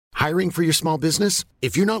Hiring for your small business?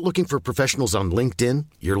 If you're not looking for professionals on LinkedIn,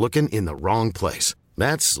 you're looking in the wrong place.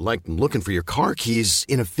 That's like looking for your car keys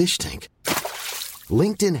in a fish tank.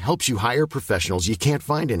 LinkedIn helps you hire professionals you can't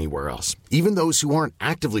find anywhere else, even those who aren't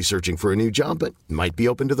actively searching for a new job but might be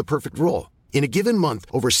open to the perfect role. In a given month,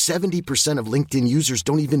 over 70% of LinkedIn users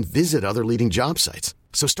don't even visit other leading job sites.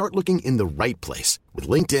 So start looking in the right place. With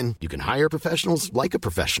LinkedIn, you can hire professionals like a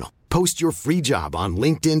professional. Post your free job on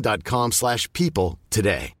linkedin.com/people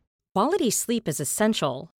today. Quality sleep is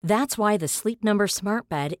essential. That's why the Sleep Number Smart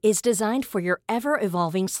Bed is designed for your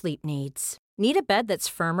ever-evolving sleep needs. Need a bed that's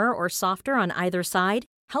firmer or softer on either side?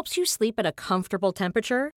 Helps you sleep at a comfortable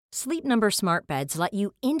temperature? Sleep Number Smart Beds let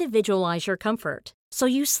you individualize your comfort, so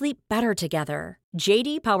you sleep better together.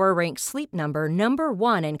 J.D. Power ranks Sleep Number number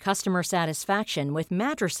 1 in customer satisfaction with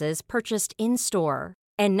mattresses purchased in-store.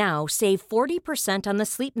 And now, save 40% on the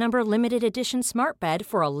Sleep Number Limited Edition Smart Bed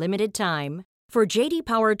for a limited time. For J.D.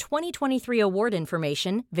 Power 2023 award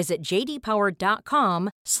information, visit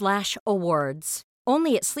jdpower.com/awards.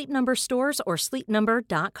 Only at Sleep Number stores or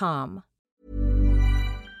sleepnumber.com.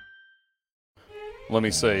 Let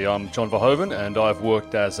me see, I'm John Verhoeven and I've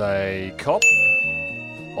worked as a cop.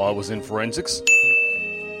 I was in forensics.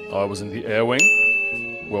 I was in the air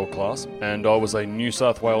wing, world class, and I was a New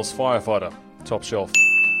South Wales firefighter, top shelf.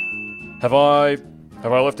 Have I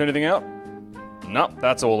left anything out? Nope,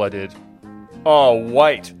 that's all I did. Oh,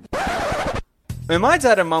 wait. When my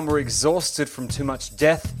dad and mum were exhausted from too much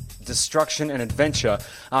death, destruction and adventure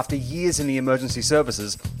after years in the emergency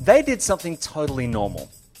services, they did something totally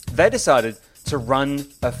normal. They decided to run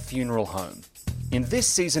a funeral home. In this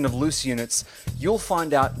season of Loose Units, you'll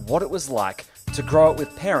find out what it was like to grow up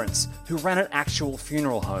with parents who ran an actual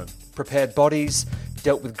funeral home, prepared bodies,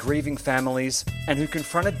 dealt with grieving families, and who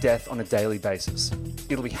confronted death on a daily basis.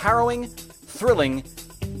 It'll be harrowing, thrilling,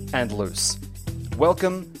 and loose.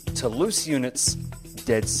 Welcome to Loose Units,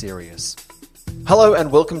 Dead Serious. Hello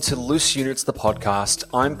and welcome to Loose Units, the podcast.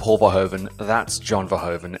 I'm Paul Verhoeven, that's John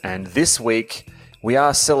Verhoeven, and this week we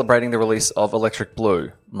are celebrating the release of Electric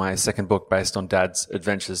Blue, my second book based on Dad's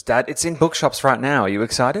adventures. Dad, it's in bookshops right now. Are you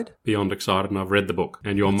excited? Beyond excited, and I've read the book.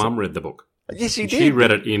 And your mum read the book. Yes, she did. She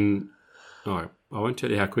read it in... Oh, I won't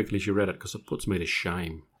tell you how quickly she read it because it puts me to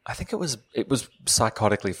shame. I think it was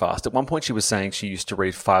psychotically fast. At one point she was saying she used to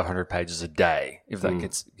read 500 pages a day, if that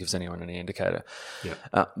gives anyone any indicator. Yeah.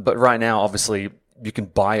 But right now, obviously, you can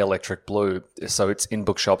buy Electric Blue, so it's in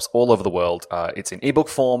bookshops all over the world. It's in ebook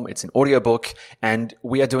form, it's in audiobook, and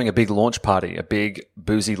we are doing a big launch party, a big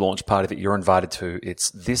boozy launch party that you're invited to. It's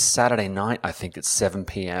this Saturday night, I think it's 7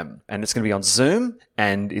 p.m. And it's going to be on Zoom,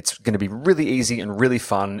 and it's going to be really easy and really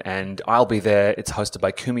fun, and I'll be there. It's hosted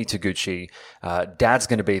by Kumi Taguchi. Dad's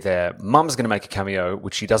going to be there. Mum's going to make a cameo,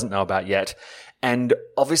 which she doesn't know about yet. And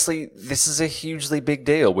obviously, this is a hugely big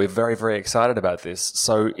deal. We're very, very excited about this.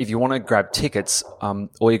 So if you want to grab tickets,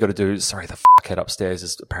 all you got to do is, sorry, the fuckhead upstairs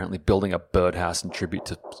is apparently building a birdhouse in tribute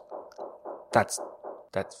to... That's...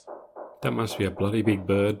 That must be a bloody big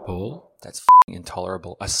bird, Paul. That's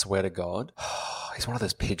intolerable. I swear to God. He's one of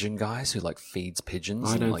those pigeon guys who feeds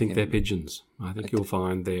pigeons. I don't think they're pigeons. I think you'll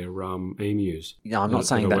find they're emus. Yeah, I'm not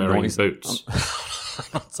saying that noise. Boots. I'm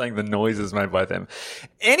not saying the noises made by them.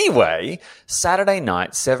 Anyway, Saturday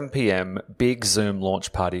night, 7 p.m, big Zoom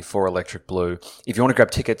launch party for Electric Blue. If you want to grab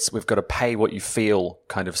tickets, we've got a pay what you feel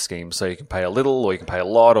kind of scheme. So you can pay a little or you can pay a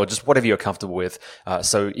lot or just whatever you're comfortable with.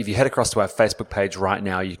 So if you head across to our Facebook page right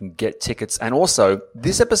now, you can get tickets. And also,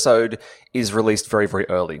 this episode is released very, very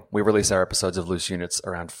early. We release our episodes of Loose Units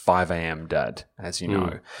around 5 a.m, Dad, as you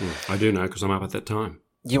know. I do know because I'm up at that time.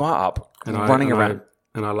 You are up and running around.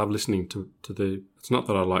 And I love listening to the... It's not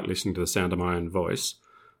that I like listening to the sound of my own voice,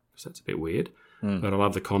 because that's a bit weird, but I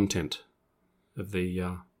love the content of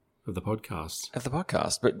the podcast. Of the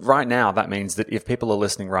podcast. But right now, that means that if people are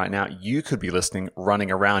listening right now, you could be listening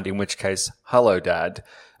running around, in which case, hello, Dad.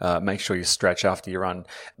 Make sure you stretch after you run.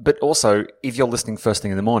 But also, if you're listening first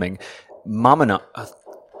thing in the morning, Mum and I...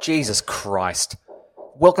 Jesus Christ.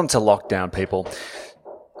 Welcome to lockdown, people.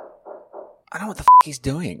 I don't know what the he's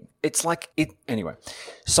doing. It's like it anyway.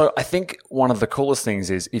 So I think one of the coolest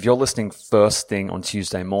things is if you're listening first thing on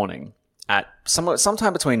Tuesday morning at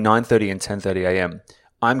sometime between 9:30 and 10:30 a.m.,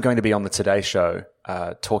 I'm going to be on the Today Show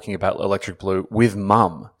talking about Electric Blue with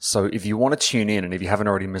Mum. So if you want to tune in, and if you haven't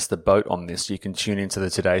already missed the boat on this, you can tune into the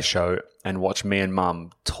Today Show and watch me and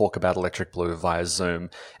Mum talk about Electric Blue via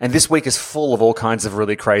Zoom. And this week is full of all kinds of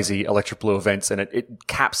really crazy Electric Blue events, and it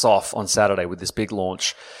caps off on Saturday with this big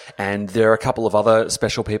launch. And there are a couple of other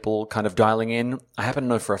special people kind of dialing in. I happen to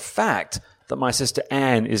know for a fact that my sister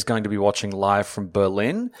Anne is going to be watching live from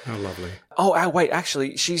Berlin. How lovely. Oh, wait,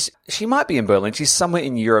 actually, she might be in Berlin. She's somewhere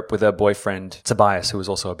in Europe with her boyfriend, Tobias, who is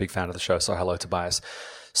also a big fan of the show. So hello, Tobias.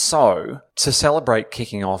 So, to celebrate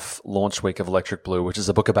kicking off launch week of Electric Blue, which is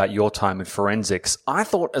a book about your time in forensics, I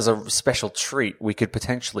thought as a special treat, we could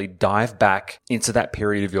potentially dive back into that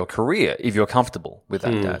period of your career, if you're comfortable with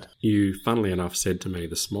that, Dad. You, funnily enough, said to me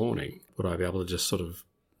this morning, would I be able to just sort of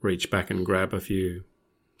reach back and grab a few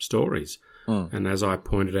stories? And as I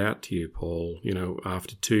pointed out to you, Paul, you know,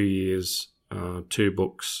 after 2 years, 2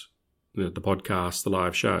 books, the podcast, the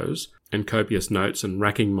live shows, and copious notes and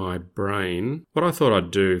racking my brain, what I thought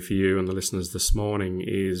I'd do for you and the listeners this morning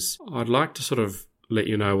is I'd like to sort of let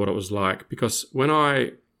you know what it was like, because when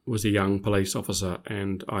I was a young police officer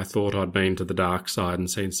and I thought I'd been to the dark side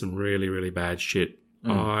and seen some really, really bad shit,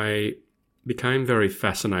 I became very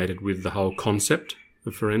fascinated with the whole concept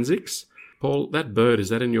of forensics. Paul, that bird, is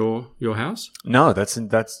that in your house? No,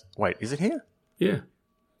 wait, is it here? Yeah,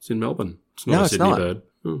 it's in Melbourne. It's not No, a it's Sydney not. bird.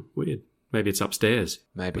 Oh, weird. Maybe it's upstairs.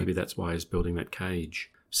 Maybe that's why he's building that cage.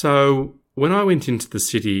 So when I went into the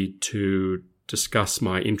city to discuss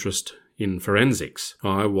my interest in forensics,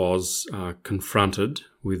 I was confronted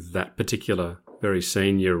with that particular very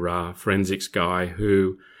senior forensics guy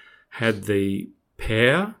who had the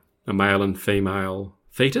pair, a male and female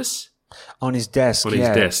fetus, on his desk. on his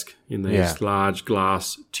desk in these large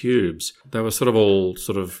glass tubes. They were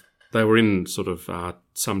they were in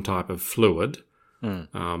some type of fluid.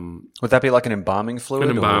 Would that be like an embalming fluid?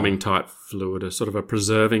 An embalming type fluid, a sort of a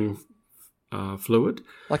preserving fluid.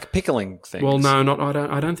 Like a pickling thing? Well, no,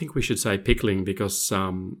 I don't think we should say pickling, because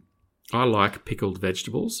I like pickled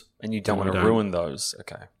vegetables. And you don't want to ruin those.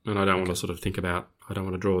 Okay. And I don't want to sort of I don't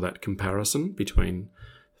want to draw that comparison between,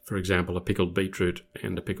 for example, a pickled beetroot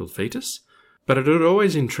and a pickled fetus. But it had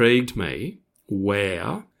always intrigued me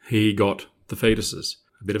where he got the fetuses.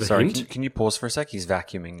 A bit of a hint. Can you pause for a sec? He's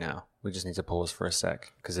vacuuming now. We just need to pause for a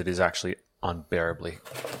sec because it is actually unbearably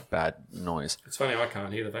bad noise. It's funny, I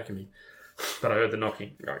can't hear the vacuuming, but I heard the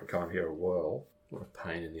knocking. I can't hear a whirl. What a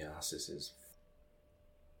pain in the ass this is.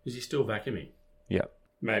 Is he still vacuuming? Yep.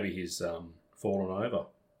 Maybe he's fallen over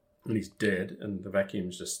and he's dead and the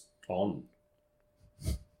vacuum's just on.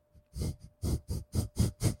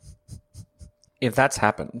 If that's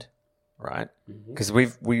happened, right? Because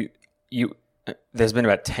there's been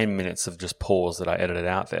about 10 minutes of just pause that I edited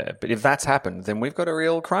out there. But if that's happened, then we've got a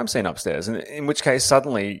real crime scene upstairs. And in which case,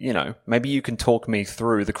 suddenly, you know, maybe you can talk me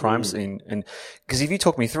through the crime scene. And because if you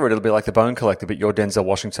talk me through it, it'll be like The Bone Collector, but you're Denzel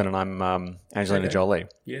Washington and I'm Angelina Jolie.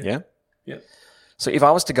 Yeah. Yeah? So if I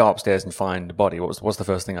was to go upstairs and find a body, what's the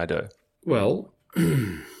first thing I do? Well,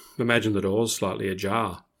 imagine the door's slightly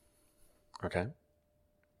ajar. Okay.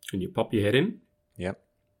 And you pop your head in. Yep.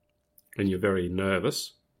 And you're very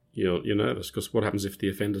nervous. You're nervous because what happens if the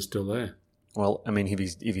offender's still there? Well, I mean, if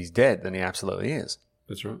he's dead, then he absolutely is.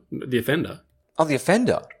 That's right. The offender. Oh, the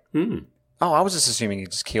offender. Hmm. Oh, I was just assuming he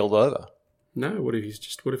just keeled over. No. What if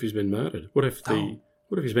he's been murdered? What if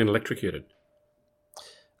he's been electrocuted?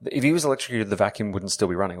 If he was electrocuted, the vacuum wouldn't still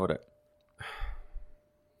be running, would it?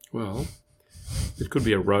 Well, it could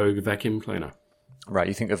be a rogue vacuum cleaner. Right.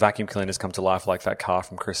 You think the vacuum cleaner's come to life like that car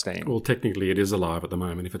from Christine? Well, technically, it is alive at the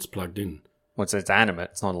moment if it's plugged in. Well, it's animate.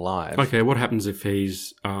 It's not alive. Okay. What happens if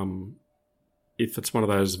he's if it's one of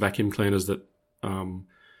those vacuum cleaners that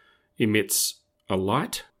emits a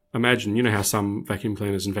light? Imagine, you know how some vacuum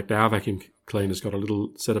cleaners, in fact, our vacuum cleaner's got a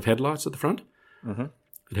little set of headlights at the front. Mm-hmm.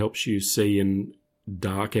 It helps you see in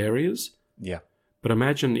dark areas. Yeah. But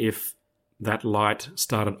imagine if that light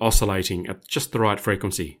started oscillating at just the right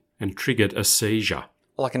frequency and triggered a seizure.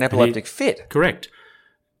 Like an epileptic fit. Correct.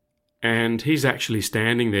 And he's actually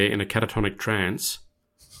standing there in a catatonic trance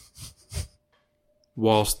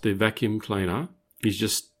whilst the vacuum cleaner is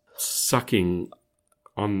just sucking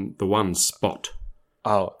on the one spot.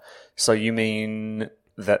 Oh, so you mean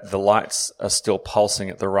that the lights are still pulsing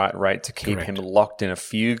at the right rate to keep him locked in a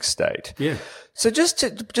fugue state? Yeah. So just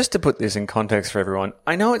to put this in context for everyone,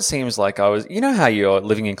 I know it seems like you know how you're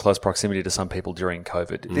living in close proximity to some people during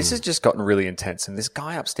COVID. This has just gotten really intense, and this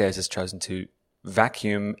guy upstairs has chosen to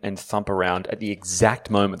vacuum and thump around at the exact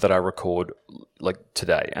moment that I record, like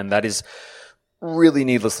today, and that is really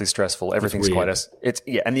needlessly stressful. Everything's quite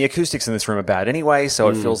and the acoustics in this room are bad anyway, so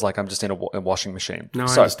it feels like I'm just in a washing machine. No,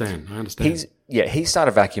 I understand. He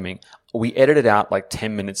started vacuuming. We edited out like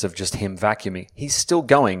 10 minutes of just him vacuuming. He's still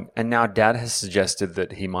going, and now Dad has suggested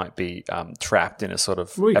that he might be trapped in a sort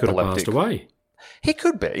of he epileptic. could have passed away. He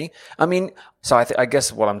could be. I mean, so I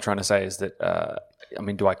guess what I'm trying to say is that, I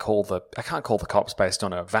mean, I can't call the cops based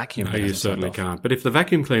on a vacuum. No, you certainly can't. But if the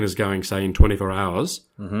vacuum cleaner's going, say, in 24 hours,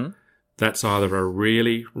 That's either a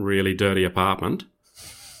really, really dirty apartment.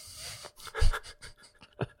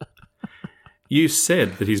 You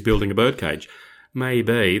said that he's building a birdcage.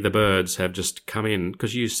 Maybe the birds have just come in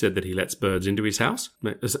because you said that he lets birds into his house.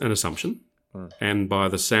 As an assumption. And by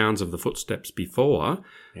the sounds of the footsteps before,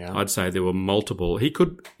 I'd say there were multiple. He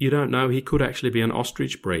could actually be an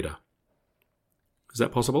ostrich breeder. Is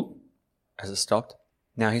that possible? Has it stopped?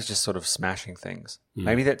 Now he's just sort of smashing things.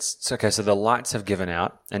 Maybe that's okay. So the lights have given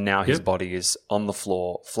out, and now his body is on the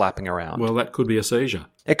floor flapping around. Well, that could be a seizure.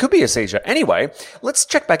 It could be a seizure. Anyway, let's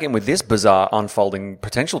check back in with this bizarre unfolding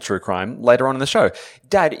potential true crime later on in the show.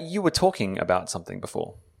 Dad, you were talking about something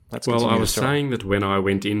before. Well, I was saying that when I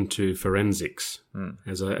went into forensics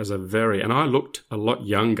as a very, and I looked a lot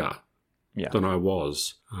younger than I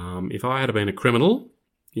was. If I had been a criminal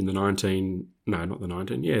in the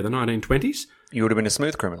 1920s. You would have been a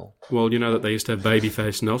smooth criminal. Well, you know that they used to have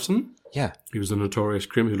Babyface Nelson? Yeah. He was a notorious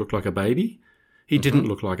criminal who looked like a baby. He didn't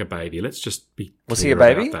look like a baby. Let's just be Was he a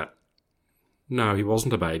clear baby? about that. No, he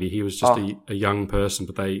wasn't a baby. He was just a young person,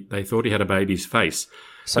 but they thought he had a baby's face.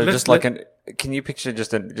 So just like can you picture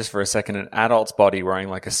just for a second an adult's body wearing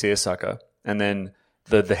like a seersucker and then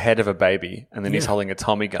the head of a baby and then he's holding a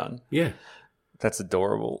Tommy gun? Yeah. That's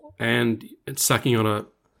adorable. And it's sucking on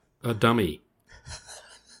a dummy.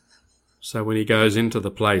 So when he goes into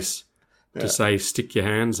the place to say, stick your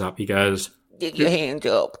hands up, he goes, Stick your hands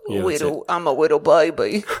up, Yeah, I'm a little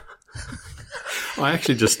baby. I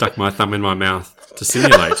actually just stuck my thumb in my mouth to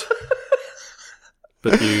simulate.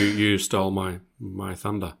 But you stole my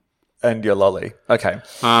thunder. And your lolly. Okay.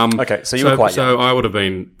 Okay, so you were quite young. So I would have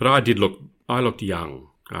been, but I looked young.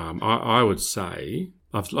 I would say,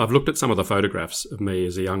 I've looked at some of the photographs of me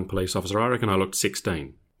as a young police officer. I reckon I looked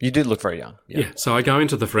 16. You did look very young. Yeah. So I go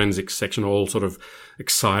into the forensics section all sort of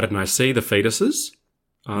excited and I see the fetuses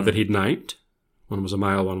that he'd named. One was a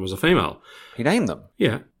male, one was a female. He named them?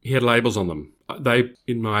 Yeah. He had labels on them. They,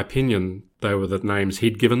 in my opinion, they were the names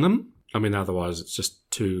he'd given them. I mean, otherwise it's just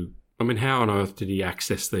too... I mean, how on earth did he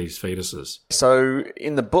access these fetuses? So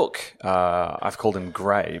in the book, I've called him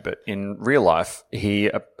Grey, but in real life, he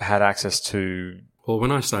had access to... Well,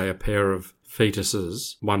 when I say a pair of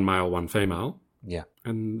fetuses, one male, one female... Yeah.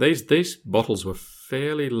 And these bottles were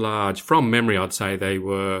fairly large. From memory, I'd say they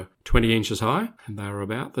were 20 inches high, and they were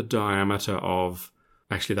about the diameter of...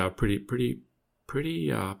 Actually, they were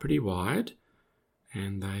pretty wide,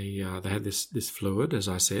 and they had this fluid, as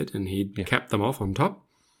I said, and he'd capped them off on top.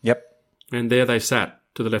 Yep. And there they sat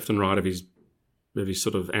to the left and right of his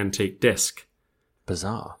sort of antique desk.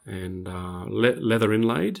 Bizarre. And leather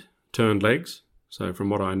inlaid, turned legs. So from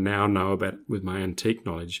what I now know about with my antique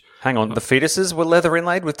knowledge... Hang on, the fetuses were leather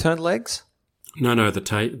inlaid with turned legs? No,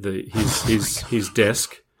 his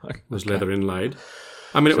desk was leather inlaid.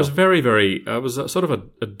 I mean, it was very, very... it was sort of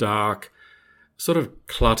a dark, sort of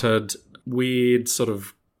cluttered, weird, sort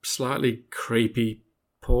of slightly creepy,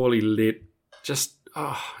 poorly lit, just...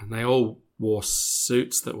 and they all wore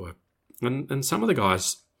suits that were... And some of the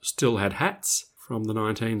guys still had hats from the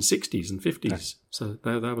 1960s and 50s. So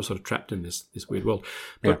they were sort of trapped in this weird world.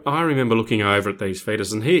 But I remember looking over at these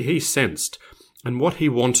fetuses, and he sensed, and what he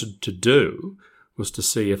wanted to do was to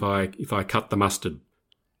see if I cut the mustard,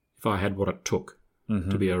 if I had what it took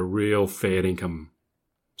to be a real fair income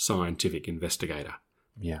scientific investigator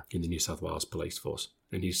in the New South Wales Police Force.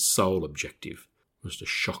 And his sole objective was to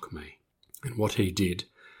shock me. And what he did,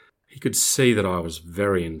 he could see that I was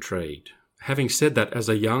very intrigued. Having said that, as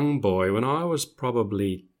a young boy, when I was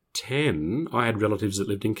probably 10, I had relatives that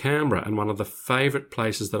lived in Canberra, and one of the favourite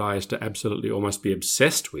places that I used to absolutely almost be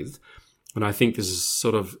obsessed with, and I think this is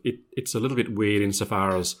sort of, it's a little bit weird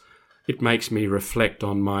insofar as it makes me reflect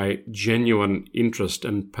on my genuine interest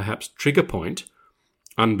and perhaps trigger point,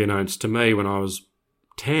 unbeknownst to me when I was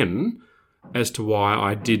 10, as to why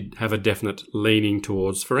I did have a definite leaning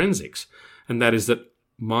towards forensics. And that is that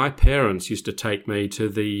my parents used to take me to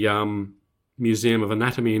the Museum of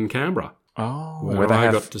Anatomy in Canberra. Oh, where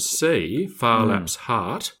I got to see Phar-Lap's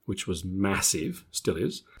heart, which was massive, still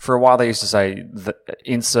is. For a while, they used to say that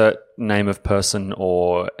insert name of person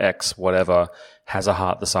or X whatever has a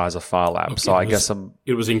heart the size of Phar-Lap. So I guess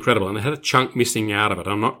it was incredible, and it had a chunk missing out of it.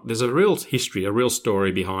 There's a real history, a real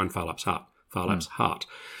story behind Phar-Lap's heart.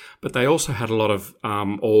 But they also had a lot of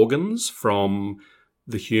organs from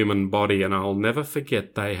the human body, and I'll never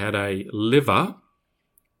forget they had a liver,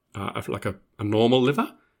 like a normal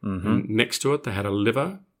liver. And next to it, they had a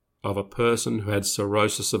liver of a person who had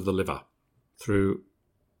cirrhosis of the liver through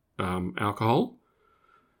alcohol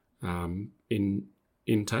in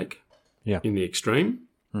intake in the extreme.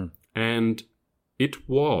 And it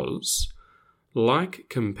was like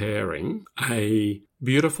comparing a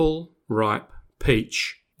beautiful ripe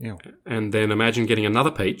peach, Ew. and then imagine getting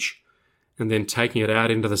another peach and then taking it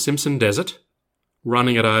out into the Simpson Desert,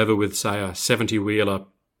 running it over with, say, a 70-wheeler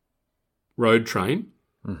road train,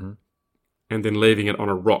 and then leaving it on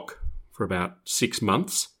a rock for about 6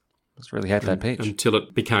 months. Let's really hate that peach. Until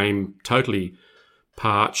it became totally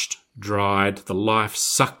parched, dried, the life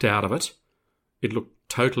sucked out of it. It looked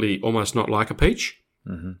totally almost not like a peach.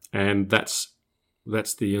 And that's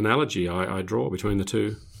the analogy I draw between the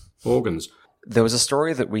two organs. There was a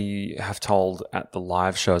story that we have told at the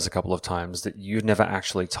live shows a couple of times that you've never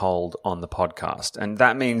actually told on the podcast. And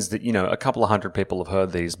that means that, a couple of hundred people have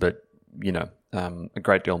heard these, but, a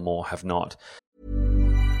great deal more have not.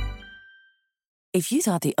 If you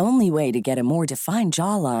thought the only way to get a more defined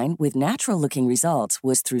jawline with natural-looking results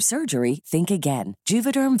was through surgery, think again.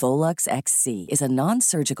 Juvederm Volux XC is a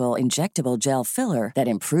non-surgical injectable gel filler that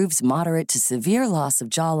improves moderate to severe loss of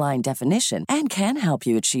jawline definition and can help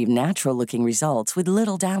you achieve natural-looking results with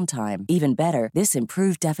little downtime. Even better, this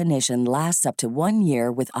improved definition lasts up to 1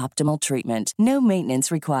 year with optimal treatment. No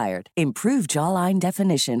maintenance required. Improve jawline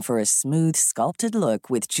definition for a smooth, sculpted look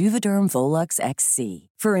with Juvederm Volux XC.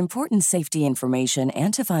 For important safety information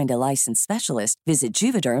and to find a licensed specialist, visit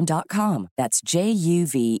Juvederm.com. That's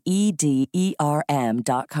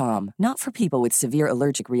JUVEDERM.com. Not for people with severe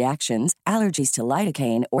allergic reactions, allergies to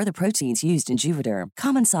lidocaine, or the proteins used in Juvederm.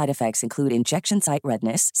 Common side effects include injection site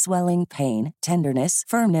redness, swelling, pain, tenderness,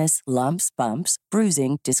 firmness, lumps, bumps,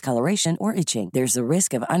 bruising, discoloration, or itching. There's a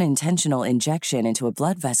risk of unintentional injection into a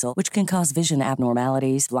blood vessel, which can cause vision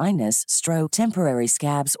abnormalities, blindness, stroke, temporary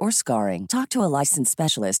scabs, or scarring. Talk to a licensed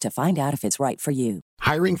specialist to find out if it's right for you.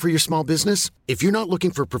 Hiring for your small business? If you're not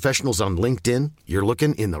looking for professionals on LinkedIn, you're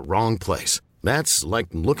looking in the wrong place. That's like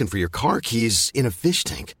looking for your car keys in a fish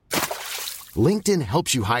tank. LinkedIn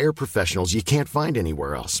helps you hire professionals you can't find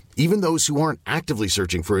anywhere else, even those who aren't actively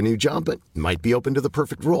searching for a new job but might be open to the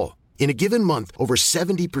perfect role. In a given month, over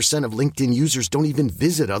 70% of LinkedIn users don't even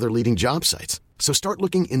visit other leading job sites. So start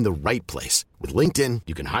looking in the right place. With LinkedIn,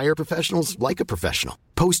 you can hire professionals like a professional.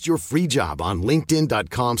 Post your free job on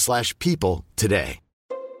linkedin.com/people today.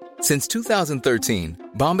 Since 2013,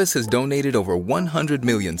 Bombas has donated over 100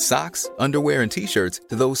 million socks, underwear, and T-shirts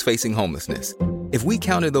to those facing homelessness. If we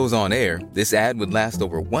counted those on air, this ad would last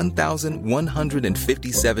over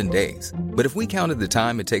 1,157 days. But if we counted the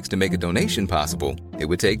time it takes to make a donation possible, it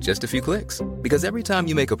would take just a few clicks. Because every time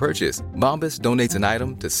you make a purchase, Bombas donates an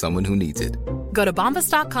item to someone who needs it. Go to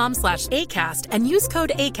bombas.com/ACAST and use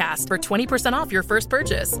code ACAST for 20% off your first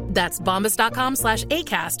purchase. That's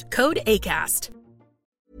bombas.com/ACAST, code ACAST.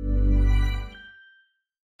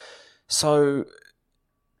 So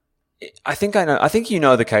I think you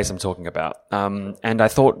know the case I'm talking about. And I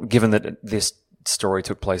thought, given that this story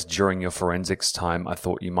took place during your forensics time, I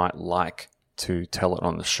thought you might like to tell it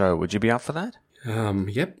on the show. Would you be up for that?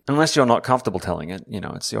 Yep. Unless you're not comfortable telling it,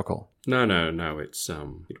 it's your call. No. It's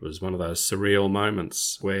it was one of those surreal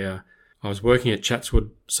moments where I was working at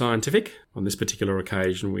Chatswood Scientific. On this particular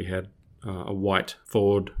occasion, we had a white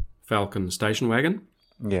Ford Falcon station wagon.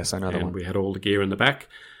 Yes, I know that one. And we had all the gear in the back.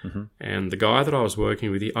 And the guy that I was working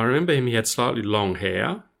with, I remember him, he had slightly long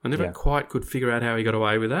hair. I never quite could figure out how he got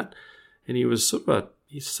away with that. And he was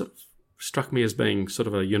he struck me as being sort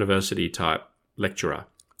of a university type lecturer.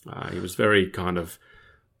 He was very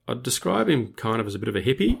I'd describe him kind of as a bit of a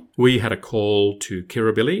hippie. We had a call to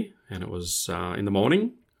Kirribilli, and it was in the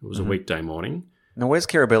morning. It was a weekday morning. Now, where's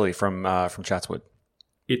Kirribilli from Chatswood?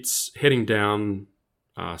 It's heading down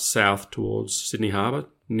south towards Sydney Harbour,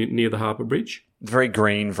 near the Harbour Bridge. Very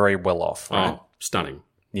green, very well off, right? Oh, stunning.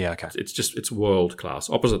 Yeah, okay. It's world class.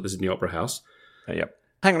 Opposite the Sydney Opera House. Yep.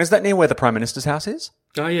 Hang on, is that near where the Prime Minister's house is?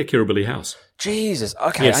 Oh, yeah, Kirribilli House. Jesus,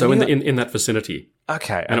 okay. Yeah, so in that vicinity.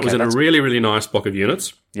 Okay. And it was in a really, really nice block of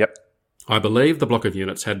units. Yep. I believe the block of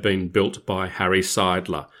units had been built by Harry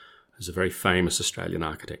Seidler, who's a very famous Australian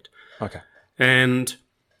architect. Okay. And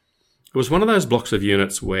it was one of those blocks of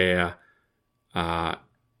units where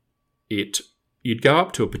you'd go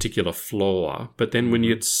up to a particular floor, but then when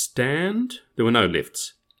you'd stand, there were no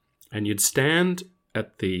lifts, and you'd stand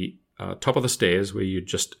at the top of the stairs where you'd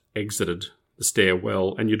just exited the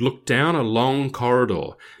stairwell, and you'd look down a long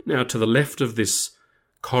corridor. Now, to the left of this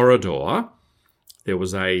corridor, there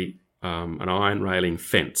was an iron railing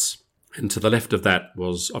fence, and to the left of that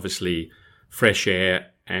was obviously fresh air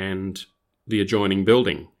and the adjoining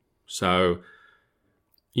building. So,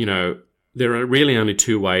 there are really only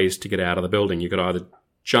two ways to get out of the building. You could either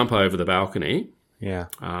jump over the balcony,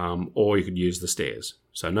 or you could use the stairs.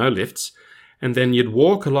 So no lifts, and then you'd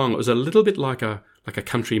walk along. It was a little bit like a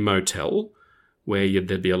country motel, where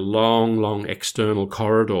there'd be a long, long external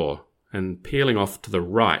corridor, And peeling off to the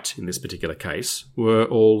right, in this particular case, were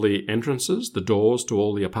all the entrances, the doors to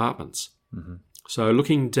all the apartments. Mm-hmm. So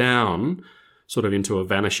looking down, sort of into a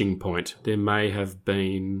vanishing point, there may have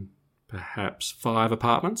been perhaps 5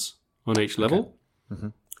 apartments on each level. Mm-hmm.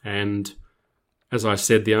 And as I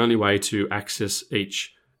said, the only way to access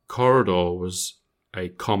each corridor was a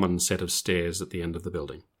common set of stairs at the end of the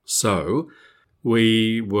building. So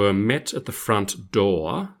we were met at the front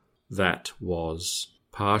door that was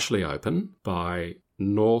partially open by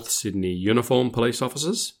North Sydney uniformed police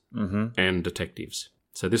officers and detectives.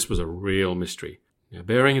 So this was a real mystery. Now,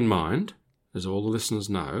 bearing in mind, as all the listeners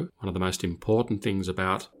know, one of the most important things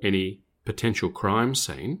about any potential crime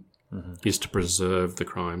scene is to preserve the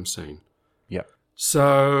crime scene. Yep.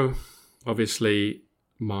 So, obviously,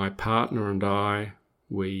 my partner and I,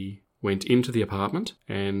 we went into the apartment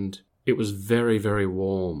and it was very, very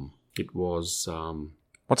warm. It was...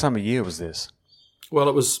 what time of year was this? Well,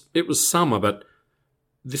 it was summer, but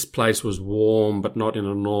this place was warm, but not in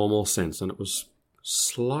a normal sense, and it was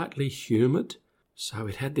slightly humid. So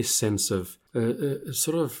it had this sense of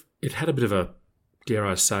it had a bit of a, dare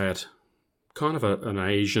I say it, kind of an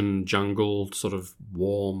Asian jungle sort of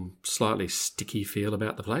warm, slightly sticky feel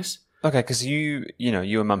about the place. Okay, because you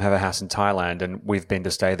and Mum have a house in Thailand, and we've been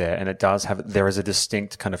to stay there, and there is a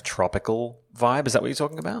distinct kind of tropical vibe. Is that what you're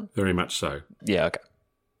talking about? Very much so. Yeah. Okay.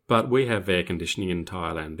 But we have air conditioning in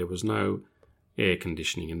Thailand. There was no air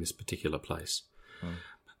conditioning in this particular place.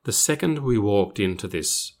 The second we walked into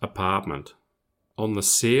this apartment, on the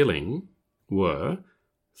ceiling were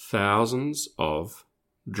thousands of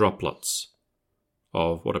droplets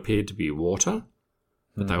of what appeared to be water,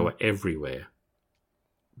 but they were everywhere.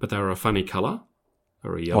 But they were a funny colour. They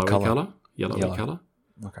were a yellowy colour. Yellowy colour.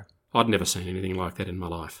 Okay. I'd never seen anything like that in my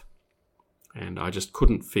life. And I just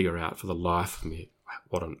couldn't figure out for the life of me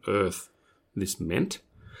what on earth this meant.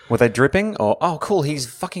 Were they dripping? Or, oh, cool, he's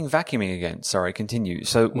fucking vacuuming again. Sorry, continue.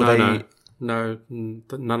 So were No,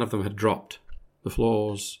 none of them had dropped.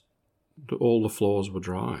 All the floors were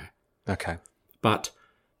dry. Okay. But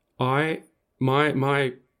my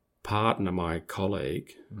partner, my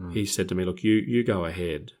colleague, he said to me, look, you go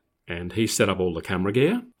ahead. And he set up all the camera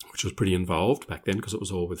gear, which was pretty involved back then because it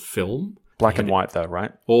was all with film. Black and white though,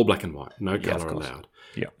 right? All black and white, no colour allowed.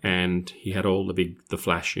 Yeah. And he had all the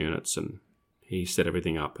flash units and he set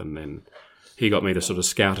everything up and then he got me to sort of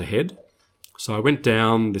scout ahead. So I went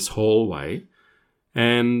down this hallway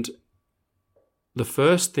and the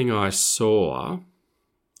first thing I saw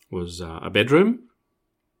was a bedroom,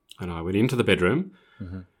 and I went into the bedroom,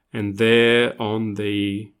 and there on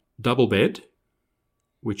the double bed,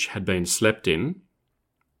 which had been slept in,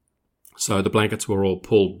 so the blankets were all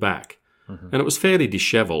pulled back, and it was fairly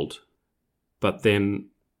dishevelled, but then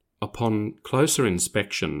upon closer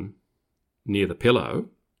inspection near the pillow,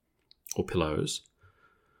 or pillows,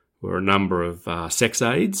 were a number of sex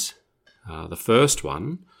aids. The first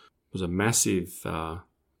one was a massive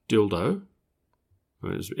dildo.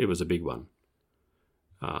 It was a big one.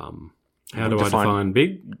 How do I define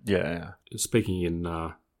big? Yeah. Speaking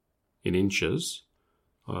in inches,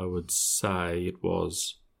 I would say it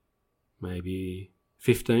was maybe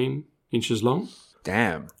 15 inches long.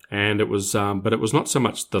 Damn. And it was, but it was not so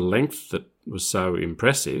much the length that was so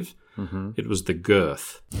impressive. It was the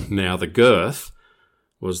girth. Now the girth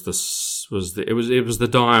was the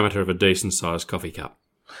diameter of a decent sized coffee cup.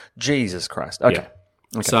 Jesus Christ. Okay. Yeah.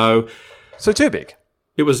 Okay. So too big.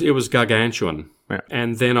 It was gargantuan. Yeah.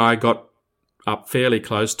 And then I got up fairly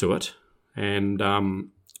close to it and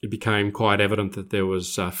it became quite evident that there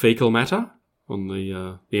was fecal matter on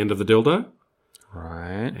the end of the dildo.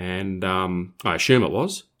 Right. And I assume it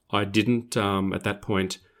was. I didn't at that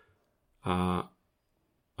point.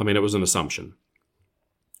 It was an assumption.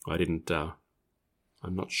 I didn't.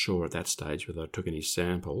 I'm not sure at that stage whether I took any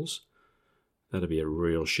samples. That'd be a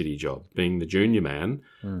real shitty job. Being the junior man,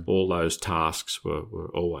 all those tasks were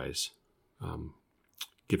always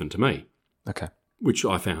given to me. Okay. Which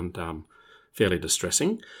I found fairly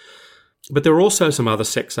distressing. But there were also some other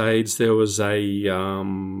sex aids. There was a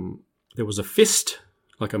fist,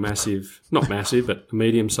 like a massive, not massive, but a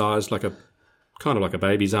medium-sized, like a kind of like a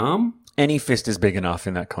baby's arm. Any fist is big enough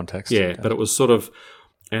in that context. Yeah, but it was sort of,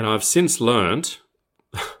 and I've since learnt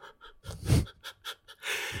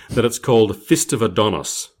that it's called a fist of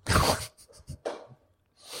Adonis. Isn't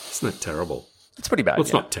that terrible? It's pretty bad. Well,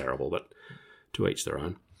 it's not terrible, but to each their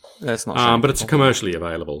own. That's not. But it's a commercially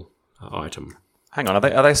available item. Hang on, are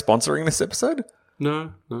they sponsoring this episode?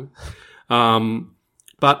 No.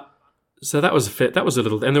 But so that was a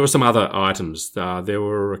little, and there were some other items. There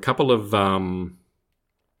were a couple of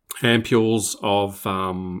ampules of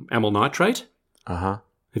amyl nitrate.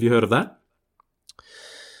 Have you heard of that?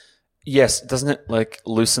 Yes, doesn't it like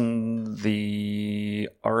loosen the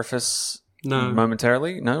orifice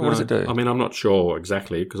momentarily? No, what does it do? I mean, I'm not sure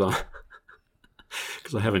exactly because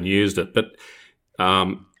I haven't used it, but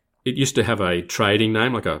it used to have a trading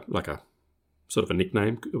name, like a sort of a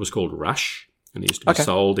nickname. It was called Rush, and it used to be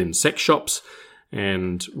sold in sex shops.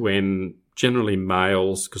 And when generally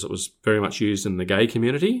males, because it was very much used in the gay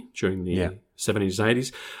community during the 70s and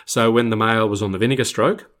 80s, so when the male was on the vinegar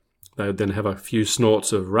stroke, they would then have a few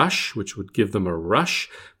snorts of Rush, which would give them a rush.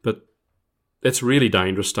 But it's really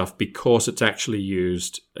dangerous stuff because it's actually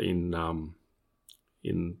used in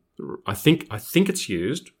I think it's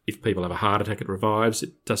used if people have a heart attack. It revives.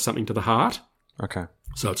 It does something to the heart. Okay.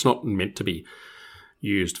 So it's not meant to be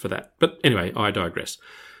used for that. But anyway, I digress.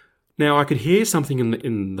 Now I could hear something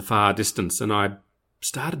in the far distance, and I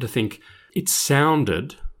started to think it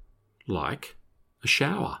sounded like a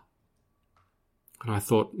shower. And I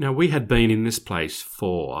thought, now we had been in this place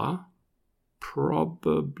for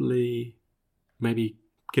probably maybe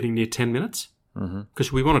getting near 10 minutes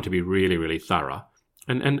because we wanted to be really, really thorough.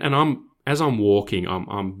 And as I'm walking,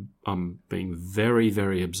 I'm being very,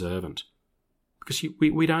 very observant because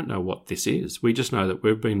we don't know what this is. We just know that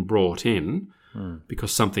we've been brought in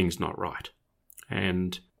because something's not right.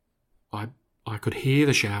 And I could hear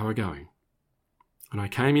the shower going. And I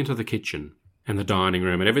came into the kitchen and the dining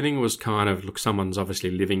room, and everything was kind of, look, someone's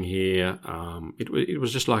obviously living here. It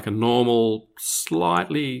was just like a normal,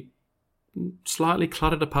 slightly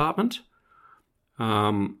cluttered apartment.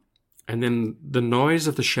 And then the noise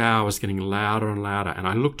of the shower was getting louder and louder, and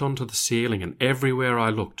I looked onto the ceiling, and everywhere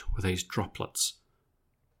I looked were these droplets.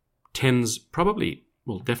 Tens, probably,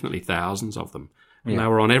 well, definitely thousands of them. And they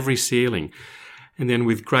were on every ceiling. And then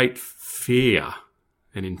with great fear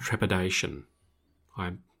and intrepidation,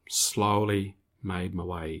 I slowly made my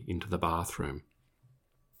way into the bathroom.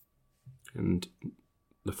 And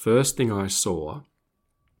the first thing I saw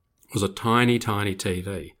was a tiny, tiny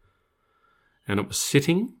TV. And it was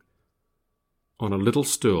sitting on a little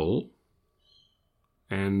stool,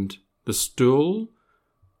 and the stool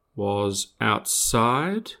was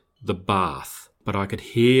outside the bath, but I could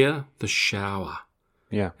hear the shower.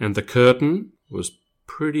 Yeah. And the curtain was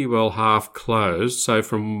pretty well half closed, so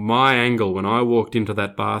from my angle when I walked into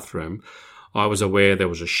that bathroom, I was aware there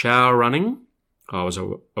was a shower running. I was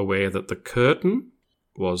aware that the curtain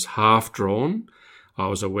was half drawn. I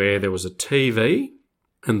was aware there was a TV,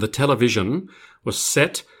 and the television was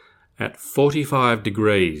set at 45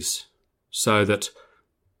 degrees, so that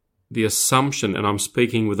the assumption, and I'm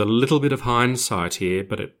speaking with a little bit of hindsight here,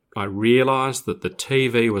 but I realised that the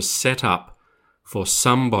TV was set up for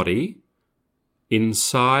somebody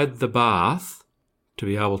inside the bath to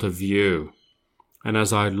be able to view. And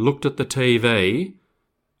as I looked at the TV,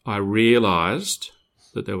 I realised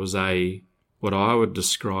that there was what I would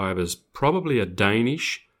describe as probably a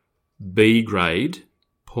Danish B-grade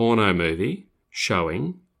porno movie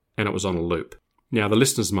showing, and it was on a loop. Now, the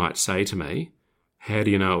listeners might say to me, how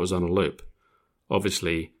do you know it was on a loop?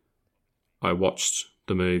 Obviously, I watched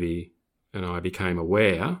the movie and I became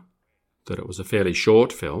aware that it was a fairly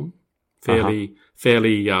short film, fairly,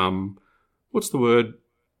 what's the word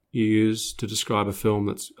you use to describe a film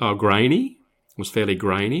that's grainy? It was fairly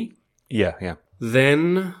grainy. Yeah.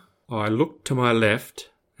 Then I looked to my left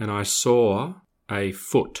and I saw a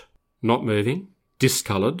foot not moving,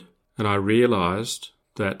 discoloured, and I realised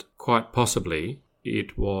that quite possibly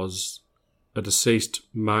it was a deceased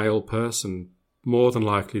male person, more than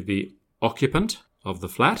likely the occupant of the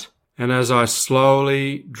flat. And as I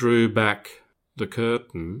slowly drew back the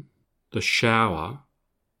curtain, the shower,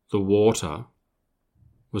 the water,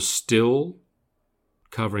 was still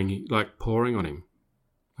covering, like pouring on him,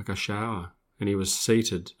 like a shower. And he was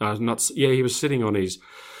seated. He was sitting on his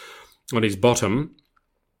bottom,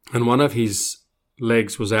 and one of his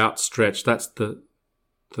legs was outstretched. That's the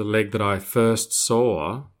leg that I first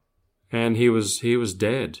saw, and he was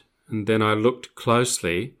dead. And then I looked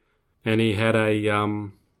closely, and he had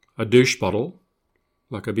a douche bottle,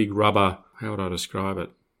 like a big rubber. How would I describe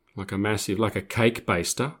it? Like a massive, like a cake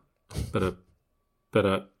baster, but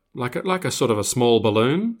like a sort of a small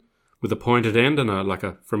balloon with a pointed end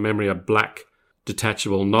and from memory, a black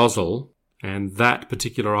detachable nozzle, and that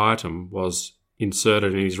particular item was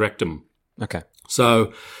inserted in his rectum. Okay.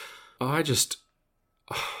 So how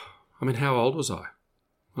old was I?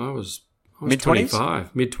 I was mid-20s?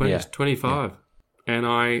 25, mid-20s, 25. Yeah. And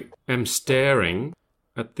I am staring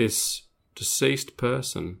at this deceased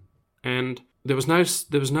person, and there was no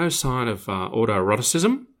sign of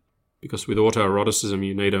autoeroticism, because with autoeroticism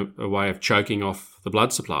you need a way of choking off the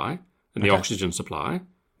blood supply and the oxygen supply.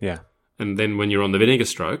 Yeah. And then when you're on the vinegar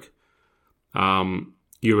stroke,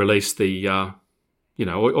 you release the,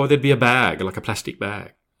 or there'd be a bag, like a plastic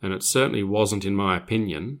bag. And it certainly wasn't, in my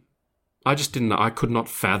opinion. I could not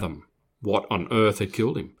fathom what on earth had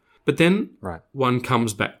killed him. But then one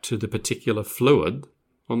comes back to the particular fluid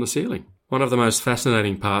on the ceiling. One of the most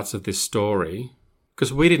fascinating parts of this story,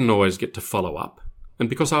 because we didn't always get to follow up, and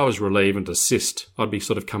because I was relieve and assist, I'd be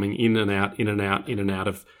sort of coming in and out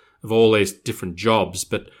of all these different jobs,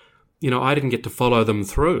 but, I didn't get to follow them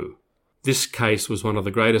through. This case was one of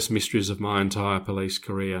the greatest mysteries of my entire police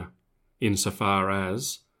career, insofar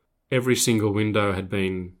as every single window had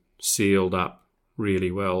been sealed up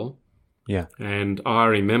really well. Yeah. And I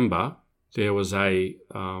remember there was a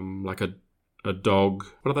dog.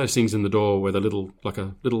 What are those things in the door where a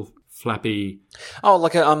little flappy... Oh,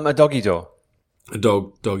 like a doggy door. A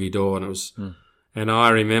doggy door, and it was... And I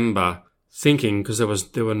remember thinking, because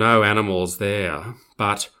there were no animals there,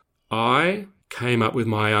 but I came up with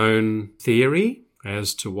my own theory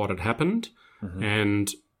as to what had happened,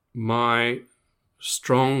 and my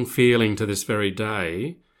strong feeling to this very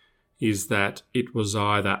day is that it was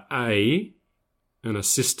either A, an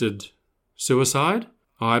assisted suicide.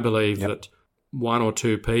 I believe that one or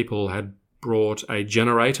two people had brought a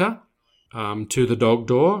generator to the dog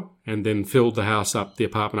door and then filled the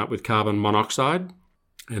apartment up with carbon monoxide,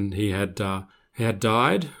 and he had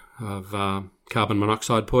died of carbon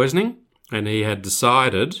monoxide poisoning, and he had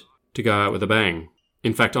decided to go out with a bang.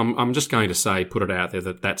 In fact, I'm just going to put it out there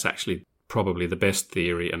that that's actually probably the best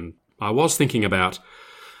theory. And I was thinking about,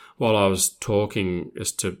 while I was talking,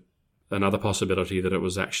 as to another possibility that it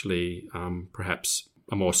was actually perhaps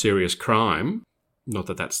a more serious crime. Not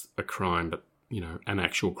that that's a crime, but, an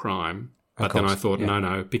actual crime. But then I thought,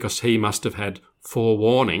 no, because he must have had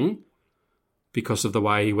forewarning because of the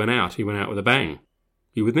way he went out. He went out with a bang.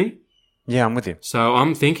 You with me? Yeah, I'm with you. So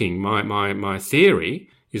I'm thinking, my theory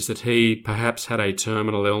is that he perhaps had a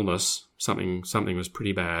terminal illness. Something was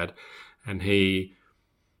pretty bad, and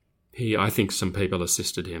I think some people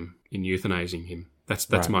assisted him in euthanizing him.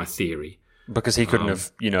 That's my theory. Because he couldn't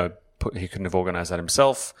have, he couldn't have organised that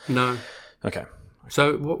himself. No. Okay.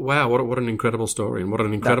 So wow, what an incredible story, and what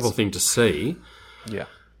an incredible thing to see. Yeah.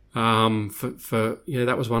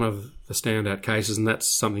 That was one of the standout cases, and that's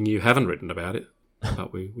something you haven't written about it,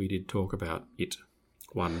 but we did talk about it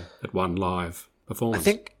at one live performance.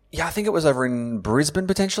 I think it was over in Brisbane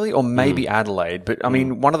potentially, or maybe Adelaide. But I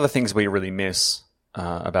mean, one of the things we really miss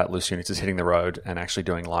about Loose Units is hitting the road and actually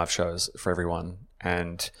doing live shows for everyone,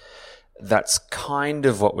 and that's kind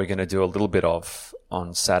of what we're going to do a little bit of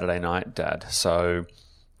on Saturday night, Dad. So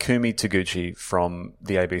Kumi Taguchi from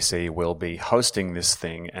the ABC will be hosting this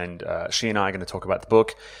thing, and she and I are going to talk about the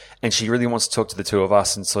book, and she really wants to talk to the two of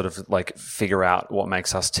us and sort of like figure out what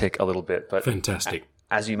makes us tick a little bit. But fantastic.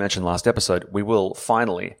 As you mentioned last episode, we will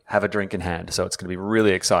finally have a drink in hand, so it's going to be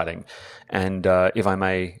really exciting. And if I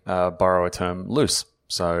may borrow a term, loose.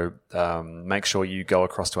 So make sure you go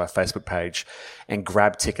across to our Facebook page and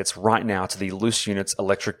grab tickets right now to the Loose Units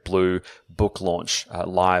Electric Blue book launch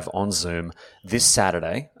live on Zoom this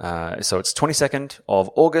Saturday. So it's 22nd of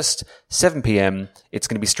August, 7 p.m. It's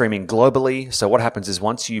going to be streaming globally. So what happens is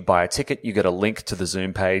once you buy a ticket, you get a link to the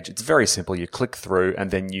Zoom page. It's very simple. You click through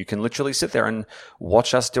and then you can literally sit there and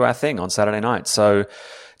watch us do our thing on Saturday night. So,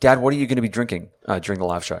 Dad, what are you going to be drinking during the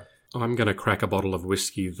live show? I'm going to crack a bottle of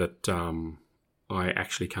whiskey that... I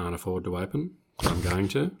actually can't afford to open. I'm going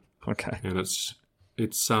to. Okay. And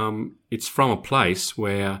it's from a place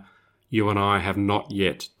where you and I have not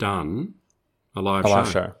yet done a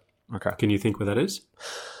live show. Okay. Can you think where that is?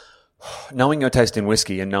 Knowing your taste in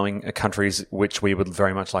whiskey and knowing countries which we would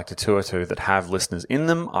very much like to tour to that have listeners in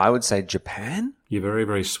them, I would say Japan. You're very,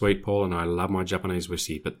 very sweet, Paul, and I love my Japanese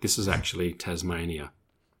whiskey, but this is actually Tasmania.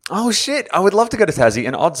 Oh, shit. I would love to go to Tassie,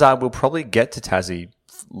 and odds are we'll probably get to Tassie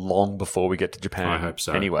long before we get to Japan. I hope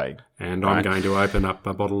so. Anyway. And I'm going to open up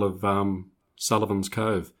a bottle of Sullivan's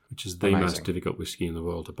Cove, which is the most difficult whiskey in the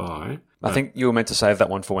world to buy. I think you were meant to save that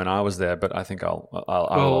one for when I was there, but I think I'll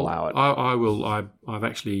allow it. I will. I've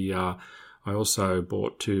actually. I also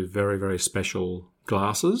bought two very, very special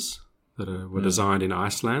glasses that were designed in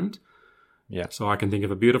Iceland. Yeah. So I can think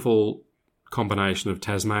of a beautiful combination of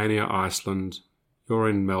Tasmania, Iceland. You're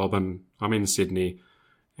in Melbourne. I'm in Sydney,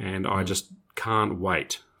 and I just can't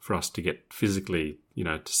wait for us to get physically,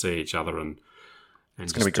 to see each other and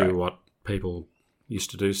just do what people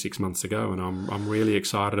used to do 6 months ago. And I'm really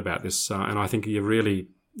excited about this. And I think you really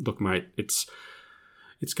look, mate. It's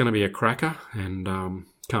going to be a cracker, and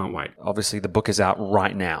can't wait. Obviously, the book is out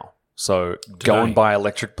right now, so go and buy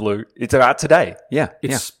Electric Blue. It's out today. Yeah,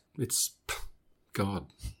 it's God,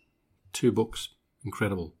 2 books,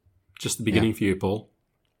 incredible. just the beginning for you, Paul.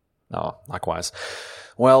 Oh, likewise.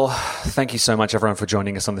 Well, thank you so much, everyone, for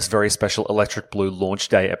joining us on this very special Electric Blue launch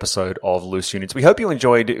day episode of Loose Units. We hope you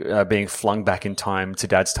enjoyed being flung back in time to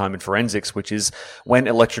Dad's time in forensics, which is when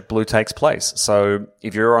Electric Blue takes place. So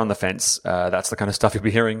if you're on the fence, that's the kind of stuff you'll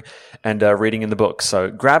be hearing and reading in the book.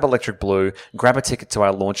 So grab Electric Blue, grab a ticket to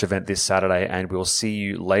our launch event this Saturday, and we'll see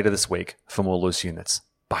you later this week for more Loose Units.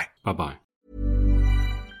 Bye. Bye-bye.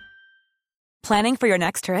 Planning for your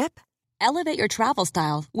next trip? Elevate your travel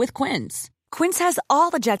style with Quince. Quince has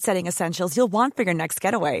all the jet-setting essentials you'll want for your next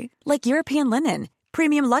getaway, like European linen,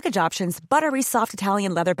 premium luggage options, buttery soft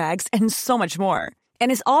Italian leather bags, and so much more.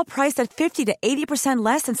 And is all priced at 50 to 80%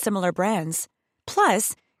 less than similar brands.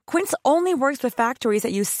 Plus, Quince only works with factories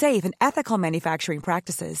that use safe and ethical manufacturing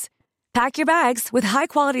practices. Pack your bags with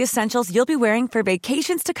high-quality essentials you'll be wearing for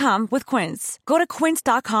vacations to come with Quince. Go to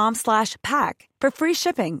quince.com/pack for free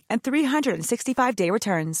shipping and 365-day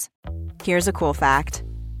returns. Here's a cool fact.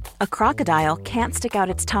 A crocodile can't stick out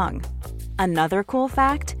its tongue. Another cool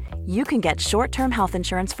fact, you can get short-term health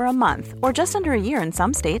insurance for a month or just under a year in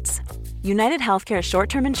some states. United Healthcare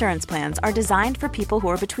short-term insurance plans are designed for people who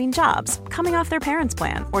are between jobs, coming off their parents'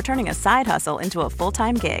 plan, or turning a side hustle into a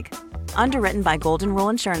full-time gig. Underwritten by Golden Rule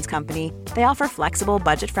Insurance Company, they offer flexible,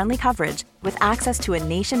 budget-friendly coverage with access to a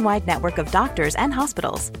nationwide network of doctors and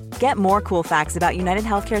hospitals. Get more cool facts about United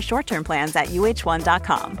Healthcare short-term plans at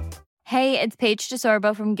uh1.com. Hey, it's Paige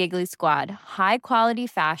DeSorbo from Giggly Squad. High quality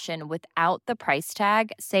fashion without the price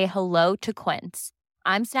tag. Say hello to Quince.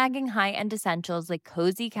 I'm snagging high-end essentials like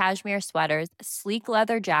cozy cashmere sweaters, sleek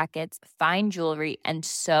leather jackets, fine jewelry, and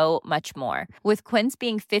so much more. With Quince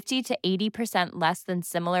being 50 to 80% less than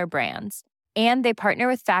similar brands. And they partner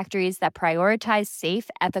with factories that prioritize safe,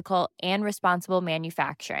 ethical, and responsible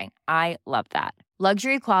manufacturing. I love that.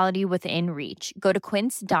 Luxury quality within reach. Go to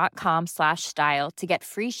quince.com/style to get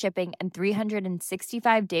free shipping and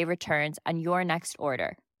 365-day returns on your next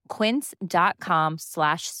order.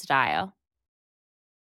 Quince.com/style.